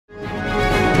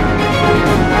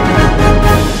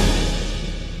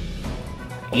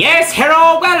Yes,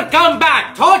 hello, welcome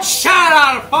back to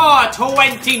Channel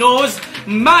 420 News.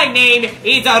 My name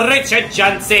is Richard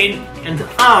Johnson. And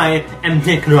I am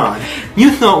Dick Rod. You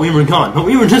thought we were gone, but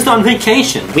we were just on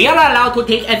vacation. We are allowed to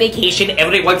take a vacation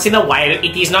every once in a while.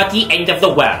 It is not the end of the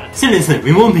world. Seriously,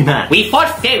 we won't be back. We fought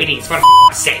fairies, for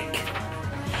sake.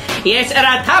 Yes, and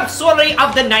our top story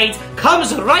of the night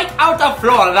comes right out of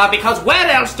Florida, because where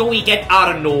else do we get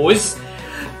our news?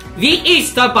 The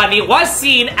Easter Bunny was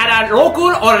seen at a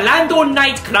local Orlando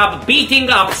nightclub beating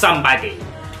up somebody.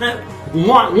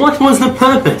 What was the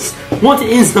purpose? What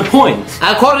is the point?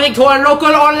 According to a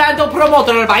local Orlando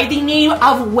promoter by the name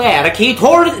of Werk, he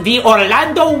told the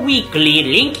Orlando Weekly,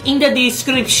 link in the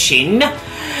description,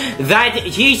 that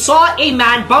he saw a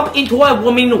man bump into a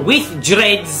woman with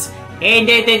dreads. And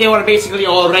they were basically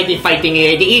already fighting.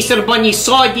 The Easter Bunny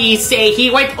saw this,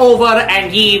 he went over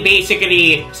and he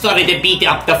basically started to beat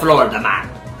up the Florida man.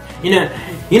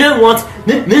 You know what?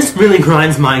 This really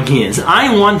grinds my gears.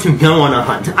 I want to go on a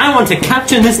hunt. I want to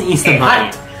capture this Easter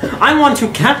Bunny. I want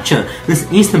to capture this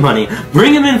Easter Bunny,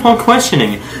 bring him in for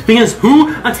questioning, because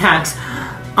who attacks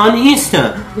on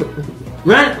Easter?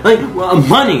 Right? Like, well, a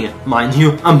bunny, mind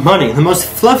you, a bunny, the most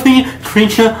fluffy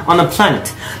creature on the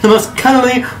planet, the most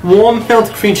cuddly,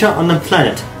 warm-felt creature on the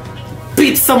planet,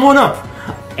 beats someone up.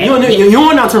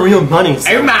 You're not a real bunny.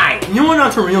 Oh my! You're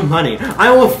not a real bunny. I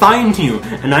will find you,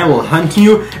 and I will hunt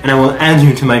you, and I will add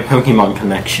you to my Pokemon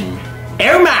collection.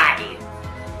 Oh my!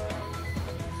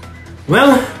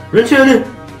 Well, Richard,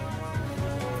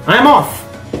 I'm off.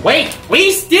 Wait,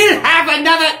 we still have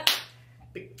another...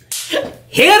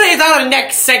 Here is our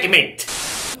next segment.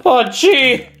 Oh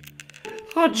gee,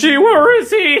 where is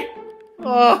he?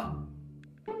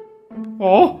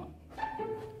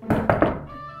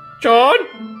 John?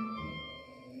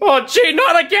 Oh gee,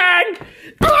 not again!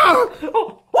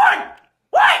 What?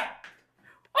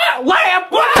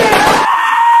 Lamp!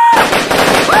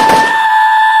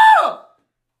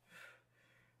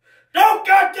 Don't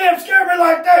goddamn scare me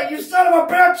like that, you son of a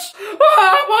bitch!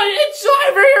 It's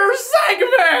time for your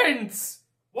segments!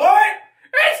 What?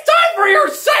 It's time for your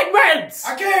segments!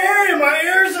 I can't hear you, my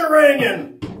ears are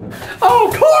ringing! Oh,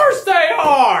 of course they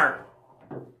are!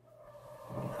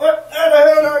 What? How the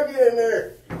hell did I get in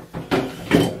there?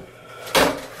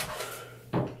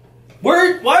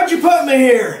 Why'd you put me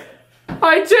here?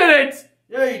 I didn't!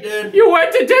 Yeah, you did. You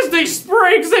went to Disney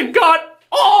Springs and got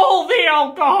all the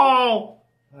alcohol!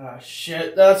 Oh,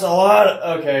 shit, that's a lot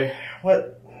of... Okay,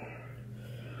 what?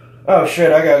 Oh,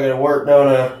 shit, I gotta go to work, don't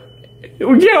I?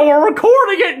 Yeah, we're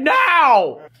recording it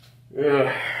now!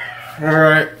 Yeah.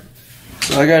 Alright.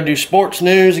 So I gotta do sports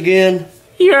news again?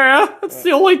 Yeah, that's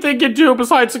the only thing you do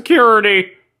besides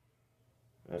security.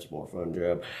 That's a more fun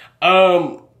job.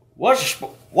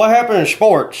 What happened in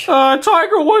sports?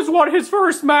 Tiger Woods won his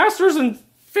first Masters in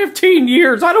 15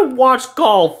 years. I don't watch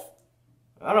golf.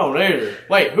 I don't either.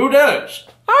 Wait, who does?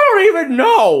 I don't even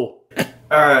know.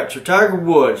 Alright, so Tiger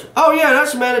Woods. Oh yeah,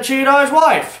 that's the man that cheated on his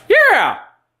wife. Yeah.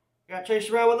 Got chased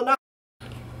around with a knife.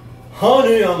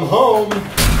 Honey, I'm home.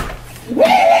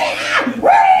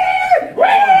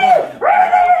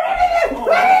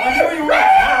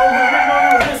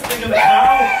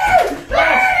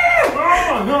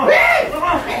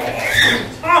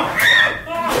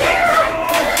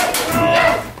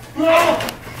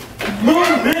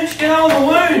 Move, bitch, get out of the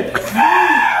way!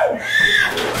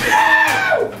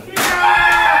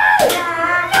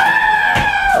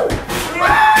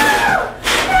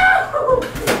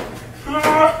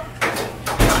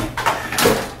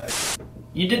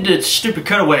 You did the stupid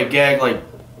cutaway gag like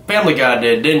Family Guy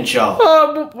did, didn't y'all?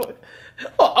 Look,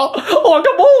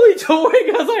 I'm only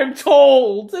doing as I'm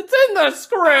told. It's in the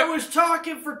script. I was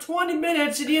talking for 20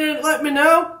 minutes and you didn't let me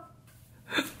know?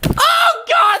 Oh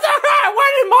God, the hat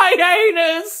went in my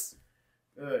anus.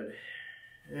 Good.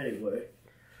 Anyway.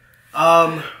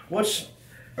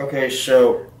 Okay,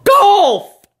 so...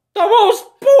 Golf! The most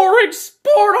boring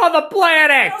sport on the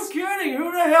planet! No kidding,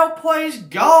 who the hell plays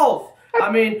golf? I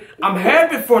mean, I'm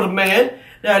happy for the man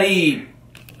that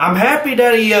I'm happy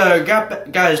that he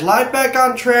got his life back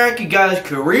on track, he got his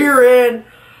career in.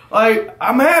 Like,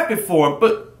 I'm happy for him,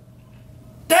 but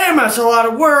damn, that's a lot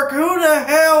of work. Who the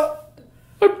hell...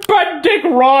 I bet Dick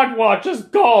Rod watches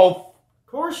golf. Of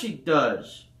course he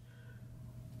does.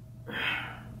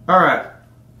 Alright.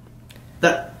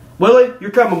 Willie,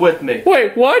 you're coming with me.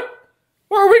 Wait, what?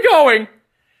 Where are we going?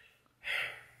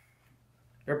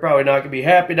 You're probably not going to be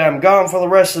happy that I'm gone for the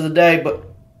rest of the day, but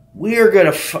we are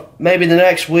going to, maybe the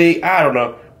next week, I don't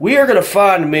know, we are going to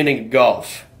find the meaning of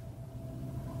golf.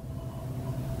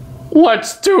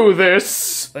 Let's do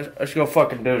this. Let's go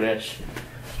fucking do this.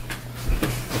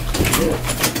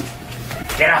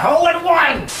 Get a hole in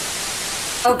one!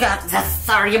 Oh god,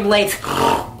 sorry I'm late.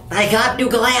 I got new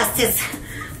glasses.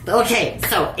 Okay,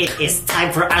 so it is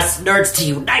time for us nerds to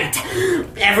unite.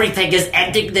 Everything is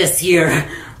ending this year.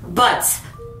 But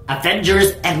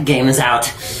Avengers Endgame is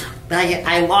out.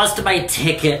 I lost my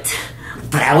ticket,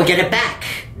 but I will get it back.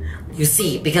 You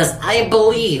see, because I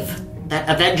believe that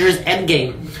Avengers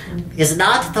Endgame is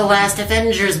not the last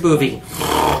Avengers movie.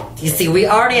 You see, we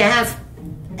already have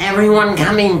everyone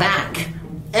coming back.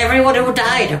 Everyone who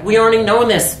died, we already know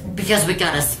this. Because we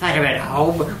got a Spider-Man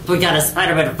home, we got a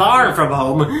Spider-Man far from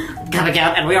home coming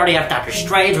out, and we already have Doctor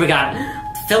Strange, we got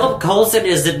Philip Coulson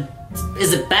isn't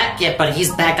back yet, but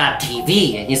he's back on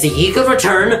TV. And you see, he could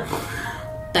return.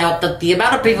 The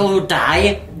amount of people who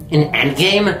die in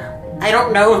Endgame, I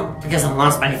don't know, because I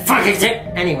lost my fucking ticket.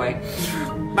 Anyway.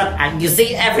 But you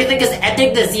see, everything is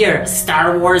ending this year.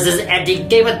 Star Wars is ending,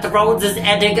 Game of Thrones is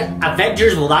ending,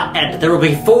 Avengers will not end. There will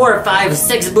be 4, 5,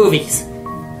 6 movies.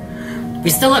 We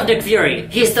still have Nick Fury.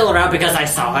 He's still around because I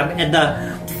saw him in the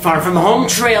Far From Home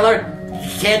trailer.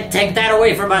 Can't take that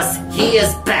away from us. He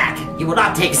is back. You will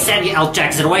not take Samuel L.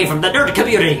 Jackson away from the nerd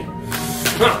community.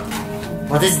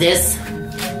 What is this?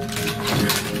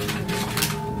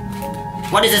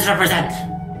 What does this represent?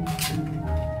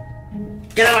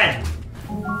 Get away!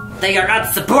 They are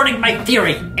not supporting my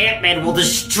theory. Ant-Man will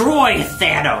destroy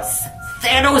Thanos.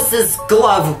 Thanos'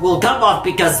 glove will come off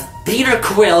because Peter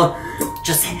Quill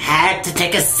just had to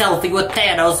take a selfie with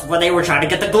Thanos when they were trying to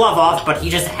get the glove off, but he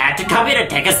just had to come in and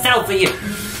take a selfie.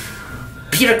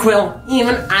 Peter Quill,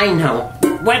 even I know,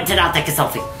 when to not take a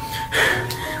selfie.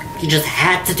 He just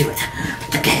had to do it.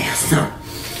 Okay, so...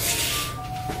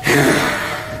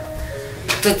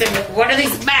 What are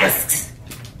these masks?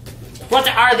 What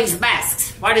are these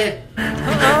masks? Why do... No,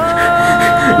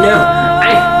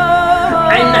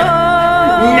 I'm not...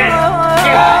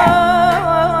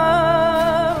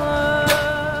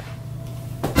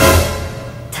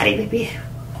 Teddy baby.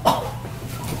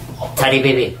 Teddy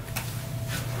baby.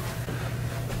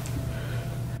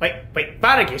 Wait,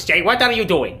 Vargas, Jay, what are you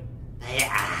doing?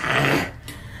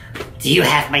 Do you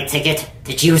have my ticket?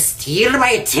 Did you steal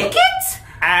my ticket?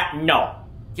 No.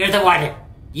 You're the one.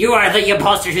 You are the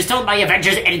imposter who stole my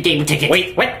Avengers Endgame ticket.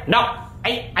 Wait, no.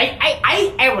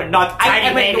 I am not. I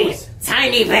am a news.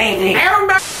 Tiny baby. I am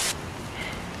not.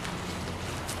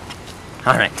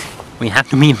 Alright, we have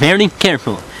to be very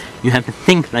careful. You have to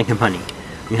think like a bunny.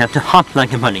 You have to hop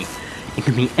like a bunny. It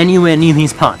could be anywhere near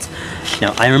these parts.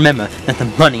 Now, I remember that the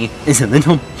bunny is a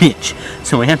little bitch,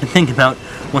 so we have to think about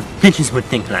what bitches would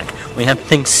think like. We have to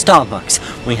think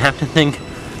Starbucks. We have to think...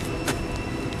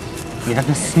 You have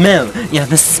to smell. You have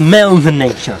to smell the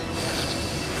nature.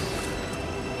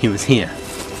 He was here.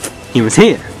 He was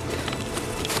here.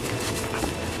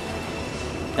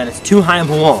 That is too high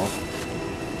of a wall.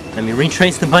 Let me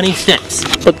retrace the bunny's steps.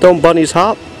 But don't bunnies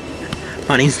hop?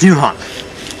 Bunnies do hop.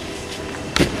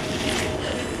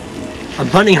 A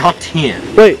bunny hopped here.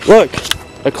 Wait, look!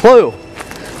 A clue!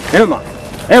 Never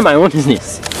mind, what is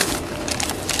this?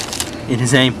 It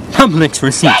is a Publix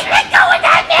receipt. Let go of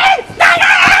that, man!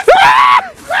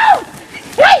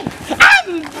 Wait!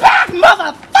 I'm back,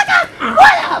 motherfucker!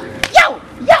 What up? Yo!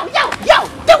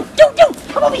 Do!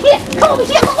 Come over here! Look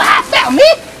what I found,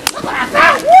 man! Look what I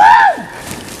found! Woo!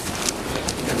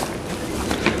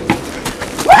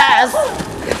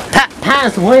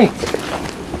 Pass, wait!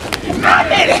 I'm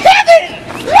in heaven!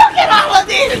 Look at all of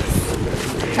this!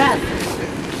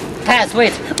 Pass,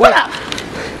 wait! What up?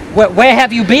 Where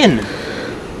have you been?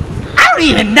 I don't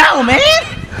even know, man!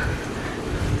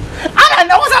 All I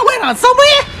know is I went on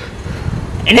somewhere,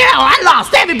 and now I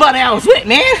lost everybody I was with,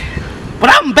 man! But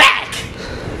I'm back!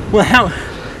 Well, how?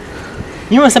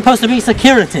 You were supposed to be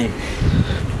security.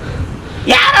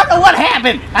 Yeah, I don't know what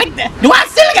happened. Do I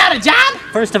still got a job?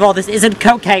 First of all, this isn't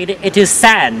cocaine, it is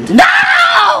sand.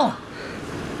 No!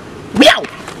 Yo,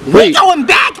 we Wait. going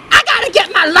back? I gotta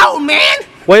get my loan, man!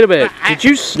 Wait a minute, did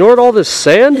you snort all this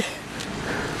sand?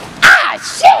 Ah,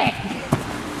 shit!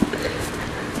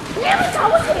 Here we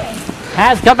go again.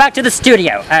 Has go back to the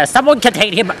studio. Someone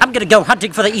contain him. I'm gonna go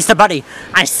hunting for the Easter Bunny.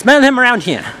 I smell him around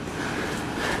here.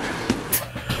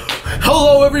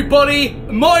 Hello everybody,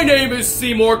 my name is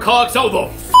Seymour Cox. How the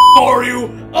f are you?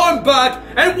 I'm back,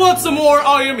 and once more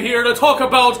I am here to talk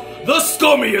about the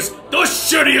scummiest, the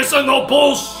shittiest, and the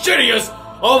bullshittiest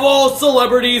of all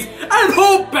celebrities, and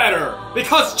who better?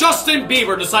 Because Justin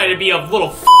Bieber decided to be a little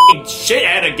f***ing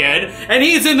shithead again, and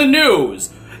he's in the news.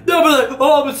 They'll be like,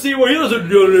 oh, but Seymour, he doesn't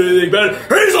do anything bad.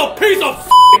 He's a piece of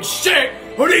f***ing shit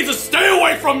who needs to stay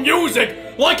away from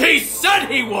music like he said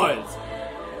he was.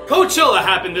 Coachella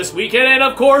happened this weekend, and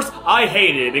of course, I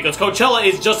hated it because Coachella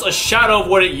is just a shadow of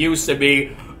what it used to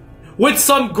be, with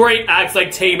some great acts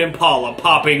like Tame Impala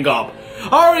popping up.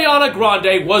 Ariana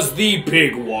Grande was the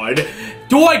big one.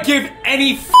 Do I give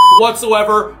any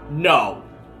whatsoever? No.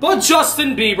 But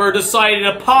Justin Bieber decided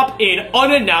to pop in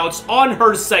unannounced on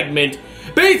her segment,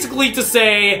 basically to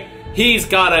say he's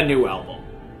got a new album.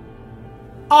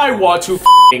 I want to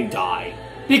die.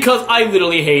 Because I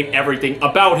literally hate everything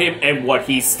about him and what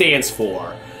he stands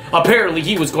for. Apparently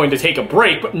he was going to take a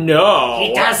break, but no.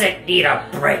 He doesn't need a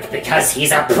break because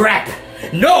he's a prep.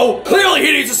 No, clearly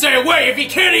he needs to stay away if he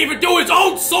can't even do his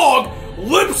own song,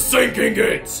 lip-syncing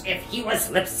it. If he was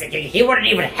lip-syncing, he wouldn't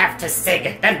even have to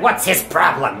sing. Then what's his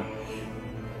problem?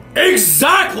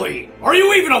 Exactly! Are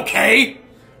you even okay?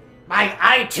 My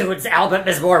iTunes album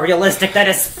is more realistic than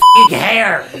his f***ing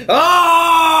hair.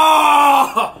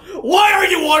 Ah! Why are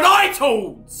you on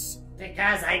iTunes?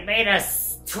 Because I made a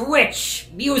Twitch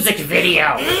music video,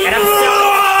 and I'm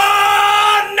still...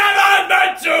 Never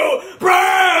meant to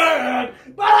brag!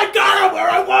 But I got him where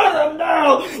I want him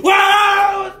now!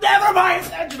 Wow! Never my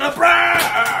intention to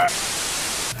brag!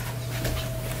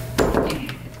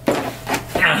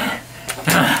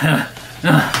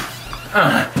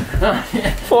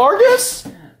 Fargus?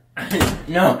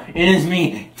 No, it is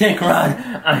me, Dick Rod.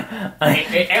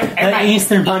 The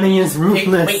Easter Bunny is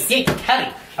ruthless. Wait, Dick,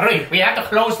 Kelly, hurry, we have to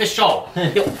close the show.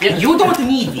 You don't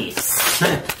need this.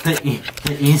 The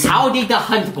Easter... How did the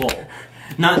hunt go?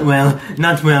 Not well,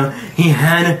 not well. He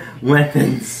had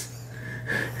weapons.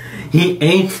 He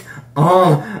ate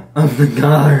all of the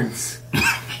guards.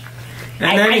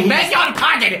 And I beg your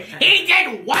pardon. He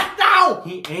did what now?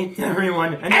 He ate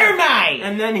everyone.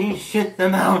 And then he shit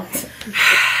them out.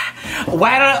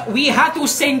 Well, we had to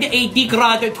send a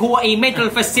Digrad to a mental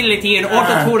facility in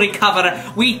order to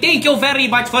recover. We thank you very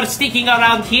much for sticking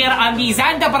around here on the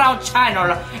Zaandarbrow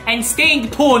channel and staying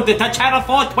tuned to Channel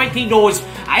 420 News.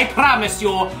 I promise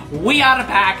you, we are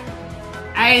back.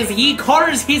 As he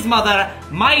calls his mother,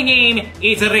 my name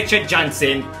is Richard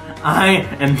Johnson. I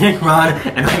am Dick Rod,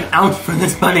 and I'm out for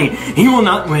this bunny. He will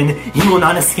not win. He will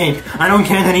not escape. I don't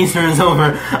care that Easter is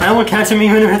over. I will catch him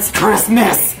even if it's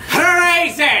Christmas.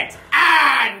 Praise it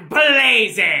and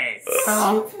blazes!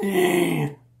 Help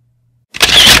me.